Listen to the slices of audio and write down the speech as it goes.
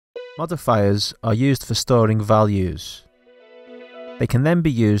Modifiers are used for storing values. They can then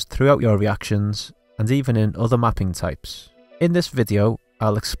be used throughout your reactions and even in other mapping types. In this video,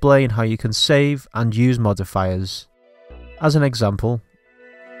 I'll explain how you can save and use modifiers. As an example,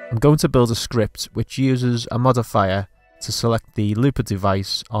 I'm going to build a script which uses a modifier to select the looper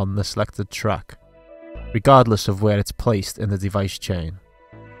device on the selected track, regardless of where it's placed in the device chain.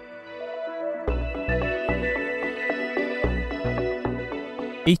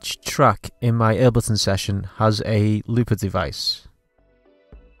 Each track in my Ableton session has a looper device.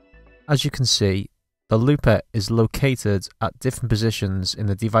 As you can see, the looper is located at different positions in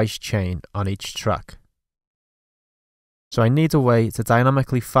the device chain on each track. So I need a way to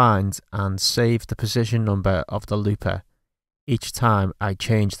dynamically find and save the position number of the looper each time I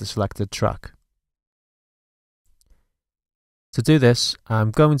change the selected track. To do this, I'm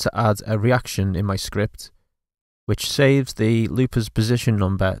going to add a reaction in my script which saves the looper's position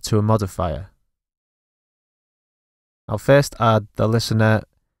number to a modifier. I'll first add the listener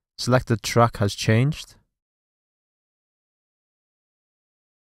selected track has changed.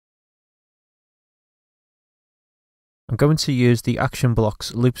 I'm going to use the action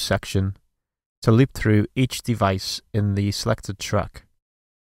blocks loop section to loop through each device in the selected track.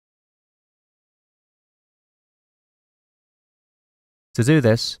 To do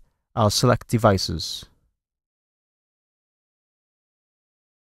this, I'll select devices.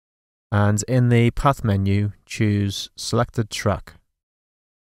 And in the path menu, choose selected track.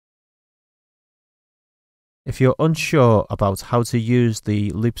 If you're unsure about how to use the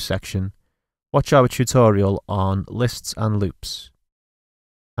loop section, watch our tutorial on lists and loops.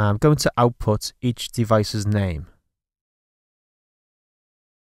 I'm going to output each device's name.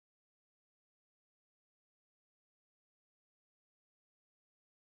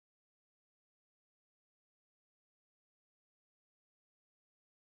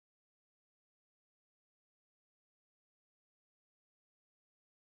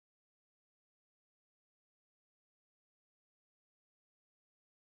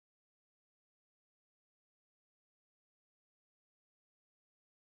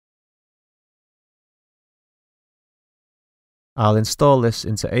 I'll install this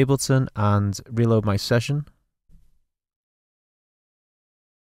into Ableton and reload my session.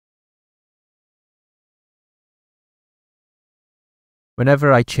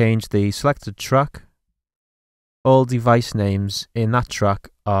 Whenever I change the selected track, all device names in that track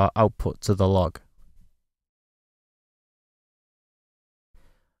are output to the log.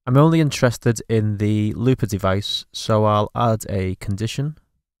 I'm only interested in the looper device, so I'll add a condition.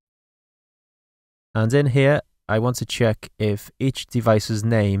 And in here, I want to check if each device's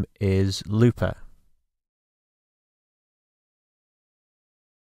name is looper.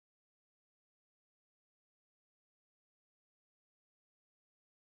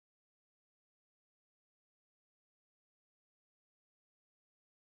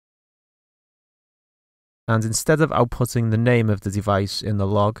 And instead of outputting the name of the device in the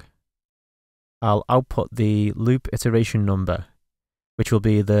log, I'll output the loop iteration number, which will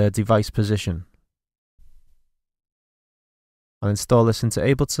be the device position. I'll install this into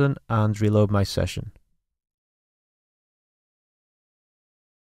Ableton and reload my session.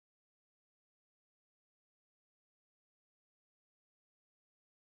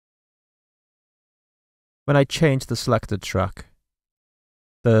 When I change the selected track,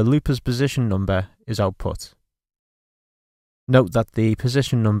 the looper's position number is output. Note that the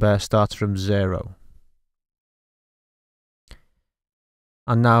position number starts from 0.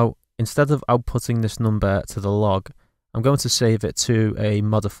 And now, instead of outputting this number to the log, I'm going to save it to a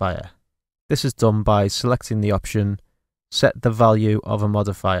modifier. This is done by selecting the option Set the value of a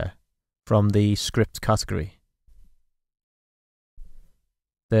modifier from the script category.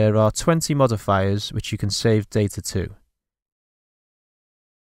 There are 20 modifiers which you can save data to.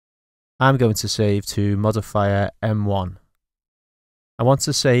 I'm going to save to modifier M1. I want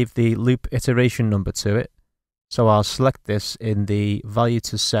to save the loop iteration number to it, so I'll select this in the value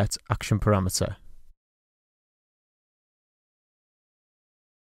to set action parameter.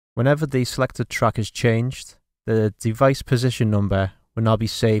 Whenever the selected track is changed, the device position number will now be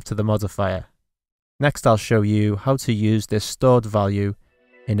saved to the modifier. Next, I'll show you how to use this stored value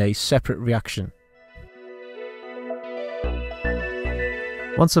in a separate reaction.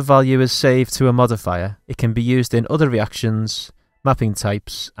 Once a value is saved to a modifier, it can be used in other reactions, mapping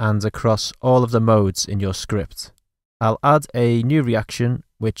types, and across all of the modes in your script. I'll add a new reaction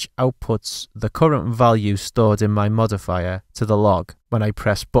which outputs the current value stored in my modifier to the log when I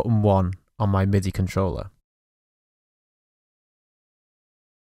press button 1 on my MIDI controller.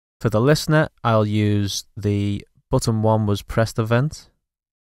 For the listener, I'll use the button 1 was pressed event.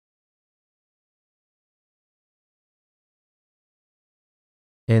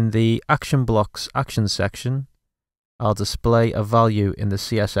 In the Action Blocks Action section, I'll display a value in the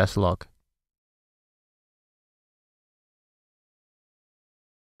CSS log.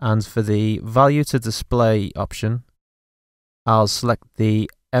 And for the Value to Display option, I'll select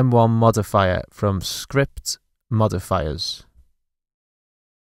the M1 modifier from Script Modifiers.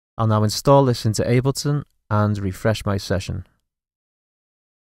 I'll now install this into Ableton and refresh my session.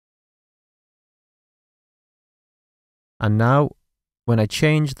 And now, when I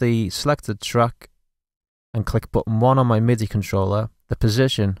change the selected track and click button 1 on my MIDI controller, the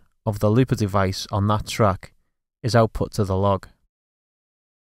position of the looper device on that track is output to the log.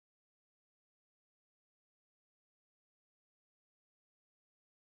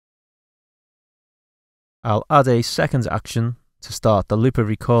 I'll add a second action to start the looper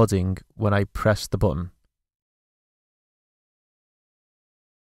recording when I press the button.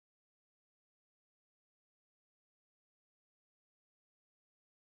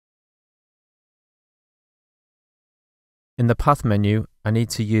 In the path menu, I need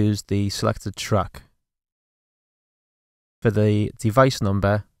to use the selected track. For the device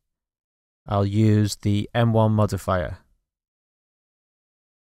number, I'll use the M1 modifier.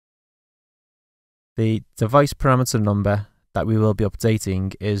 The device parameter number that we will be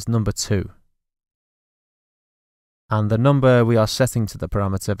updating is number 2. And the number we are setting to the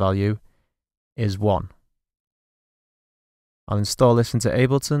parameter value is 1. I'll install this into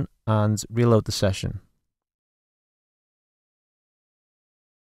Ableton and reload the session.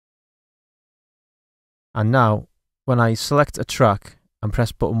 And now, when I select a track and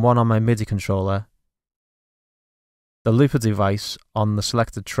press button 1 on my MIDI controller, the looper device on the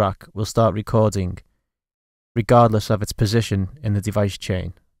selected track will start recording, regardless of its position in the device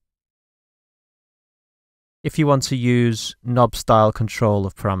chain. If you want to use knob-style control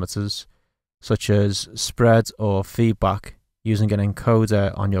of parameters, such as spread or feedback, using an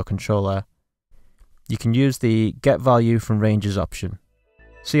encoder on your controller, you can use the Get Value from Ranges option.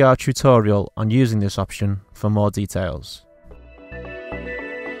 See our tutorial on using this option for more details.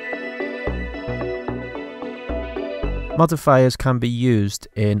 Modifiers can be used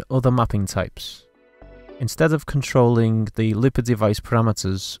in other mapping types. Instead of controlling the looper device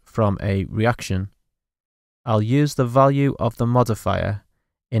parameters from a reaction, I'll use the value of the modifier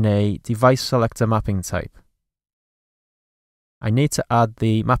in a device selector mapping type. I need to add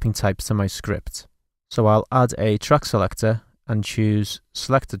the mapping types to my script, so I'll add a track selector and choose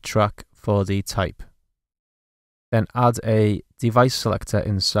Selected Track for the type. Then add a device selector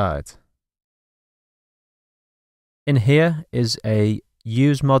inside. In here is a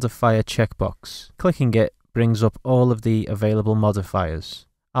Use Modifier checkbox. Clicking it brings up all of the available modifiers.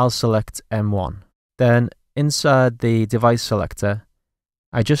 I'll select M1. Then inside the device selector,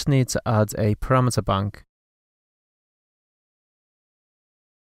 I just need to add a parameter bank.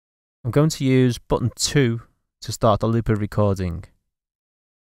 I'm going to use button 2 to start the looper recording.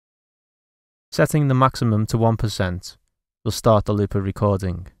 Setting the maximum to 1% will start the looper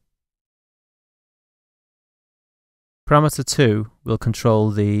recording. Parameter 2 will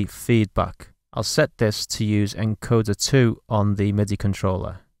control the feedback. I'll set this to use encoder 2 on the MIDI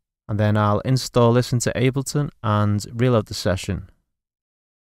controller. And then I'll install this into Ableton and reload the session.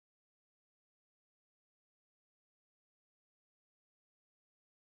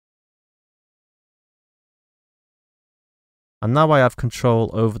 And now I have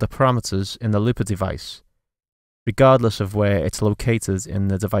control over the parameters in the looper device, regardless of where it's located in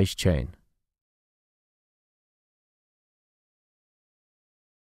the device chain.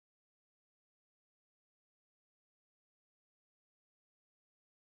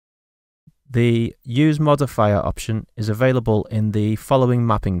 The Use Modifier option is available in the following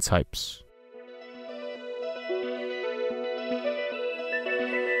mapping types.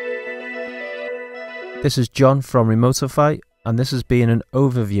 This is John from Modifier, and this has been an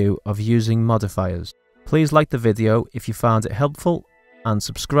overview of using modifiers. Please like the video if you found it helpful, and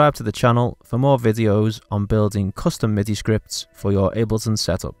subscribe to the channel for more videos on building custom MIDI scripts for your Ableton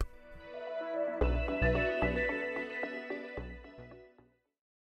setup.